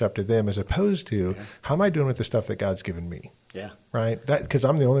I match up to them, as opposed to how am I doing with the stuff that God's given me? Yeah. Right. That because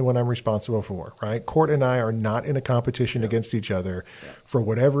I'm the only one I'm responsible for. Right. Court and I are not in a competition against each other for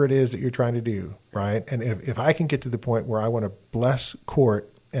whatever it is that you're trying to do. Right. And if I can get to the point where I want to bless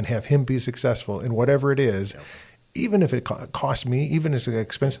Court and have him be successful in whatever it is, even if it costs me, even if it's an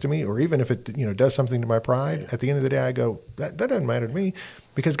expense to me, or even if it does something to my pride, at the end of the day, I go, that doesn't matter to me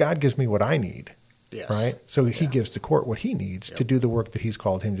because God gives me what I need. Yes. Right? So he gives to Court what he needs to do the work that he's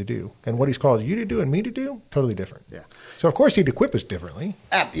called him to do. And what he's called you to do and me to do, totally different. Yeah. So, of course, he'd equip us differently.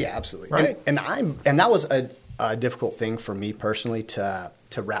 Yeah, absolutely. Right? And that was a difficult thing for me personally to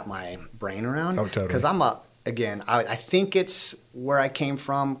wrap my brain around. Oh, totally. Because I think it's where I came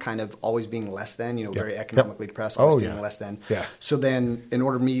from, kind of always being less than, very economically depressed, always feeling less than. Yeah. So then in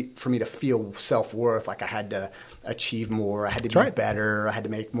order for me to feel self-worth, like I had to achieve more, I had to be better, I had to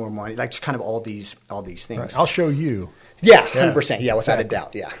make more money, like just kind of all these things. Right. I'll show you. Yeah, 100%. Yeah, without a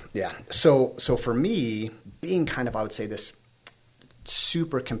doubt. Yeah. So for me, being kind of, I would say, this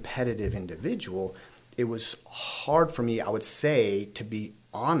super competitive individual, it was hard for me, I would say, to be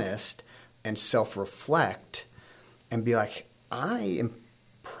honest and self-reflect and be like, I am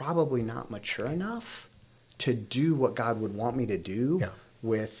probably not mature enough to do what God would want me to do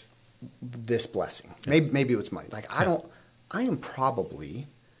with this blessing. Maybe it's money. Like I am probably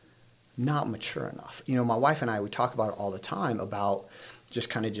not mature enough. My wife and I, we talk about it all the time about just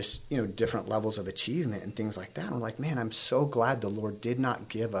different levels of achievement and things like that. And we're like, man, I'm so glad the Lord did not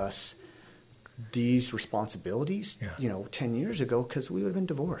give us these responsibilities, 10 years ago, because we would have been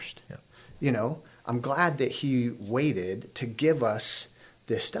divorced. Yeah. I'm glad that he waited to give us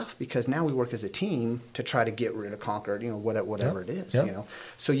this stuff because now we work as a team to try to get rid of, conquer, whatever it is,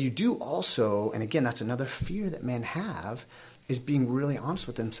 So you do also, and again, that's another fear that men have, is being really honest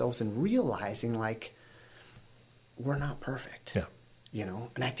with themselves and realizing like we're not perfect. Yeah.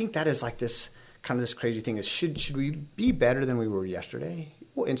 And I think that is like this kind of this crazy thing is should we be better than we were yesterday?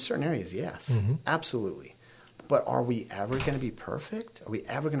 Well, in certain areas, yes, absolutely. But are we ever going to be perfect? Are we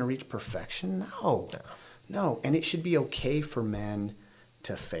ever going to reach perfection? No. And it should be okay for men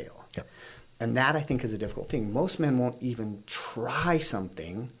to fail. Yep. And that, I think, is a difficult thing. Most men won't even try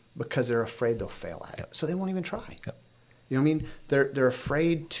something because they're afraid they'll fail at it. So they won't even try. Yep. You know what I mean? They're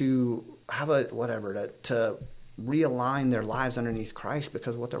afraid to have to realign their lives underneath Christ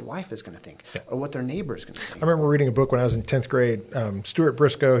because of what their wife is going to think or what their neighbor is going to think. I remember reading a book when I was in 10th grade. Stuart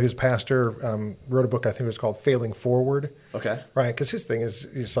Briscoe, who's pastor, wrote a book, I think it was called Failing Forward. Okay. Right, because his thing is,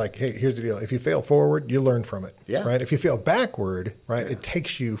 it's like, hey, here's the deal. If you fail forward, you learn from it. Yeah. Right? If you fail backward, right, it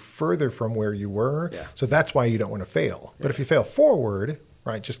takes you further from where you were. Yeah. So that's why you don't want to fail. But if you fail forward,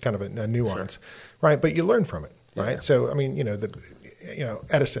 right, just kind of a nuance, right, but you learn from it. Right. Yeah. So, I mean,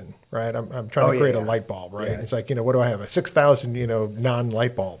 Edison, right? I'm trying to create a light bulb, right? It's like, what do I have? 6,000,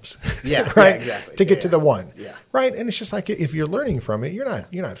 non-light bulbs. Yeah. right. Yeah, exactly. To get to the one. Yeah. Right. And it's just like, if you're learning from it, you're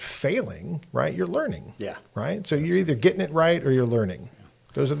not failing, right? You're learning. Yeah. Right. So you're either getting it right or you're learning.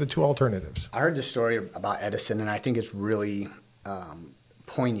 Those are the two alternatives. I heard this story about Edison, and I think it's really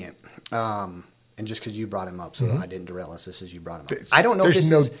poignant. And just because you brought him up, so I didn't derail us. This is you brought him up. I don't know.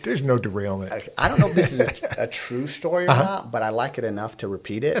 There's no derailment. I don't know if this is a true story or not, but I like it enough to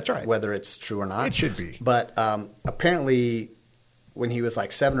repeat it. That's right. Whether it's true or not, It should be. But apparently, when he was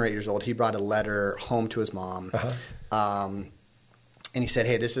like 7 or 8 years old, he brought a letter home to his mom, and he said,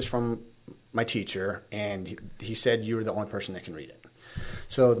 "Hey, this is from my teacher," and he said, "You were the only person that can read it."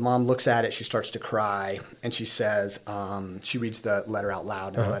 So the mom looks at it, she starts to cry, and she says, she reads the letter out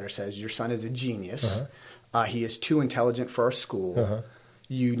loud, and the letter says, "Your son is a genius. He is too intelligent for our school.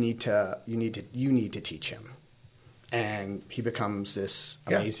 You need to teach him." And he becomes this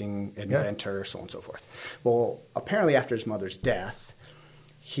amazing inventor, so on and so forth. Well, apparently after his mother's death,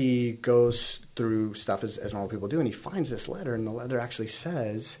 he goes through stuff as normal people do, and he finds this letter, and the letter actually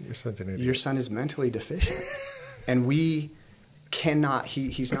says, Your son's an idiot. "Your son is mentally deficient." And we cannot,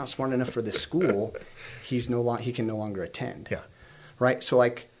 he's not smart enough for this school. He can no longer attend. Yeah. Right? So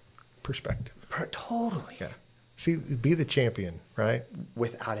like Perspective. totally. Yeah. See, be the champion, right?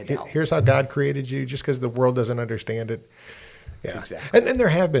 Without a doubt. Here's how God created you, just because the world doesn't understand it. Yeah. Exactly. And there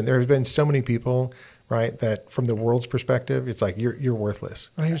have been so many people, right, that from the world's perspective, it's like you're worthless.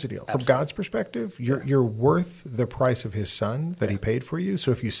 Well, here's the deal. Absolutely. From God's perspective, you're worth the price of his son that he paid for you.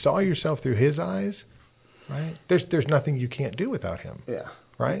 So if you saw yourself through his eyes, right, there's nothing you can't do without him. Yeah.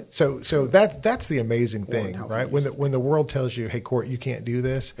 Right. So that's the amazing thing, how right? When the world tells you, "Hey, Court, you can't do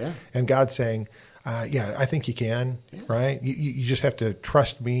this," and God's saying, "Yeah, I think you can." Right. You just have to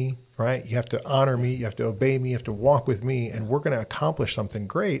trust me. Right. You have to honor me. You have to obey me. You have to walk with me, and we're going to accomplish something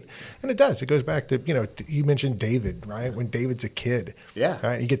great. And it does. It goes back to you mentioned David, right? When David's a kid,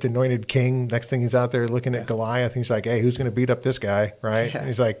 right? He gets anointed king. Next thing he's out there looking at Goliath, and he's like, "Hey, who's going to beat up this guy?" Right? And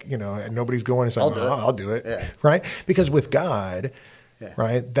he's like, nobody's going. He's like, I'll do it. Yeah. Right? Because with God. Yeah.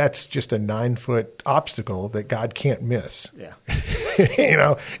 Right, that's just a 9-foot obstacle that God can't miss. Yeah,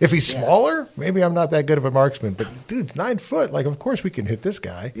 if he's smaller, maybe I'm not that good of a marksman. But dude, 9 foot, like of course we can hit this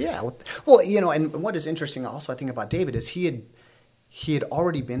guy. Yeah, well, and what is interesting also I think about David is he had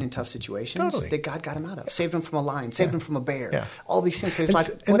already been in tough situations that God got him out of, saved him from a lion, saved him from a bear, all these things.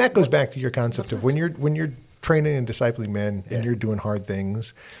 And that goes back to your concept of when you're training and discipling men and you're doing hard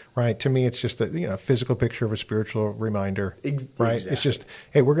things, right? To me, it's just a physical picture of a spiritual reminder, right? Exactly. It's just,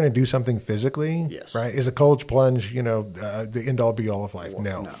 hey, we're going to do something physically, right? Is a cold plunge, the end all be all of life?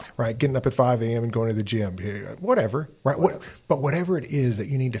 No, right? Getting up at 5 a.m. and going to the gym, whatever, right? But whatever it is that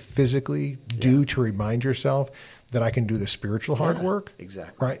you need to physically do to remind yourself that I can do the spiritual hard work,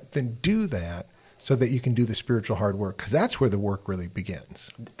 right? Then do that. So that you can do the spiritual hard work, because that's where the work really begins.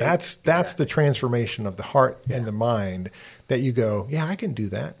 That's the transformation of the heart and the mind that you go, yeah, I can do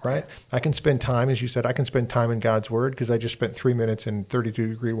that, right? I can spend time, as you said, I can spend time in God's Word because I just spent 3 minutes in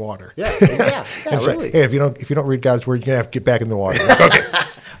 32-degree water. Yeah, and really. Hey, if you don't read God's Word, you're gonna have to get back in the water. Okay.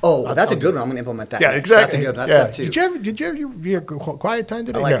 That's a good one. I'm going to implement that. Yeah, exactly. That's a good one. That's step 2. Did you have your quiet time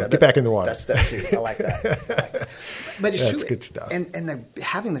today? I like no, that. Get back in the water. That's step 2. I like that. But it's That's true. good stuff. And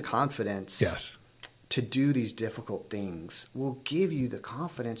having the confidence to do these difficult things will give you the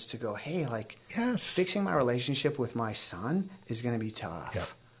confidence to go, hey, fixing my relationship with my son is going to be tough. Yeah.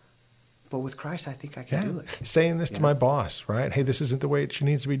 But with Christ, I think I can do it. Saying this to my boss, right? Hey, this isn't the way it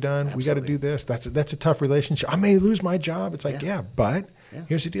needs to be done. Absolutely. We got to do this. That's a tough relationship. I may lose my job. It's like, but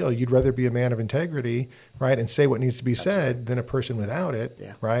here's the deal. You'd rather be a man of integrity, right, and say what needs to be said than a person without it,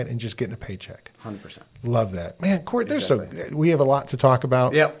 right, and just getting a paycheck. 100%. Kind of. Man, Court, we have a lot to talk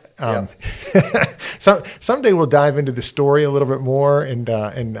about. Yep. Someday we'll dive into the story a little bit more and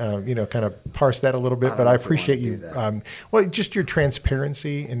kind of parse that a little bit. But I appreciate you. Just your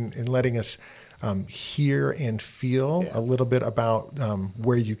transparency in letting us hear and feel a little bit about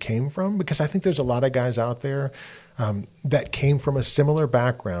where you came from, because I think there's a lot of guys out there that came from a similar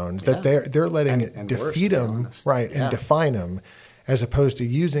background that they're letting it defeat them, right, and define them, as opposed to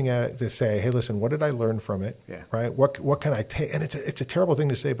using it to say, hey, listen, what did I learn from it? Yeah. Right? What can I take? And it's a terrible thing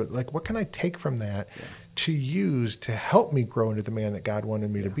to say, but what can I take from that to use to help me grow into the man that God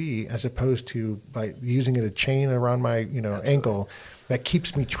wanted me to be, as opposed to by using it a chain around my ankle that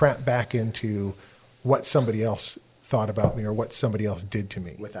keeps me trapped back into what somebody else thought about me or what somebody else did to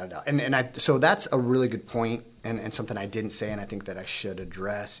me. Without a doubt. So that's a really good point, and something I didn't say and I think that I should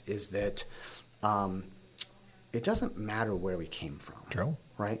address is that it doesn't matter where we came from. True.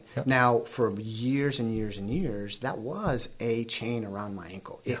 Right? Yep. Now, for years and years and years, that was a chain around my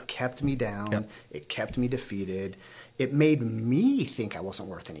ankle. It kept me down. Yep. It kept me defeated. It made me think I wasn't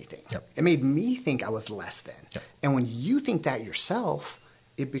worth anything. Yep. It made me think I was less than. Yep. And when you think that yourself,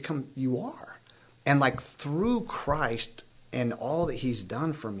 you are. And like through Christ and all that he's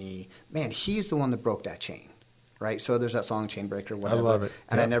done for me, man, he's the one that broke that chain, right? So there's that song, Chain Breaker, whatever. I love it.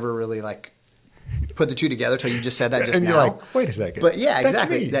 And I never really put the two together until you just said that just and now. You're like, wait a second. But yeah, That's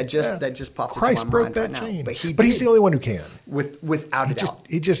exactly. me. That just popped Christ into my broke mind that right now. chain. But he's the only one who can. Without a doubt.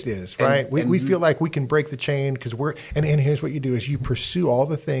 He just is, right? We feel like we can break the chain because and here's what you do is you pursue all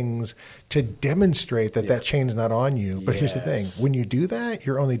the things to demonstrate that chain's not on you. But here's the thing. When you do that,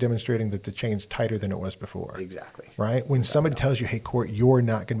 you're only demonstrating that the chain's tighter than it was before. Exactly. Right? When somebody tells you, hey, Court, you're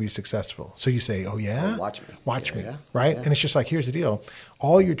not going to be successful. So you say, oh, yeah? Well, watch me. Yeah. Right? Yeah. And it's just like, here's the deal.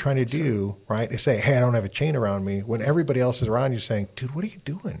 All you're trying to do, right, is say, hey, I don't have a chain around me. When everybody else is around you saying, dude, what are you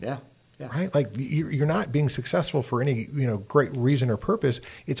doing? Yeah. Yeah. Right? Like you're not being successful for any great reason or purpose.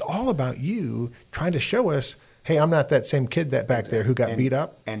 It's all about you trying to show us, hey, I'm not that same kid back there who got beat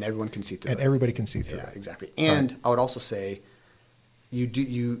up. And everyone can see through it. And everybody can see through it. Yeah, exactly. And I would also say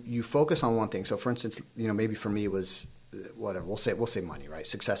you focus on one thing. So for instance, maybe for me it was whatever. We'll say money, right?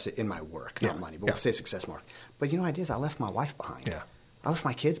 Success in my work, not money, but we'll say success more. But the idea is I left my wife behind. Yeah. I left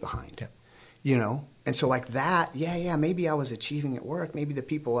my kids behind. Yeah. And so like that, maybe I was achieving at work. Maybe the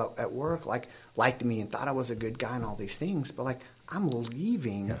people at work liked me and thought I was a good guy and all these things. But I'm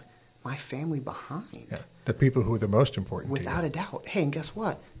leaving my family behind. Yeah. The people who are the most important Without to you. a doubt. Hey, and guess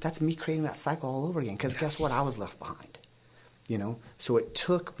what? That's me creating that cycle all over again. Because guess what? I was left behind. So it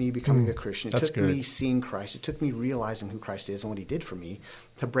took me becoming a Christian. It took me seeing Christ. It took me realizing who Christ is and what he did for me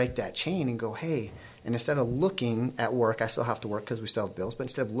to break that chain and go, hey, and instead of looking at work, I still have to work because we still have bills, but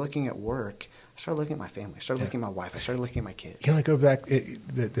instead of looking at work, I started looking at my family. I started looking at my wife. I started looking at my kids. Go back,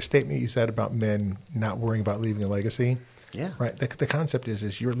 the statement you said about men not worrying about leaving a legacy. Yeah. Right. The concept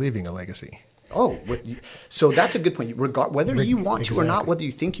is you're leaving a legacy. Oh, so that's a good point. Whether you want to or not, whether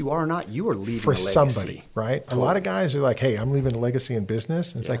you think you are or not, you are leaving for a legacy. Somebody, right? Totally. A lot of guys are like, hey, I'm leaving a legacy in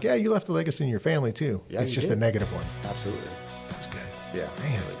business. And it's like, yeah, you left a legacy in your family too. Yeah, it's just a negative one. Absolutely. That's good. Yeah.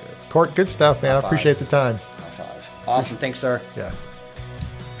 Man. Really good. Court, good stuff, man. I appreciate the time. High five. Awesome. Thanks, sir. Yes.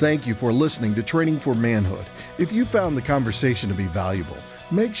 Thank you for listening to Training for Manhood. If you found the conversation to be valuable,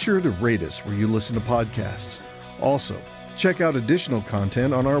 make sure to rate us where you listen to podcasts. Also, check out additional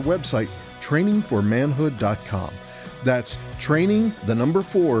content on our website, trainingformanhood.com. That's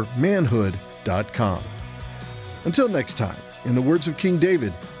training4manhood.com. Until next time, in the words of King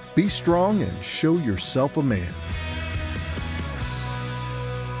David, be strong and show yourself a man.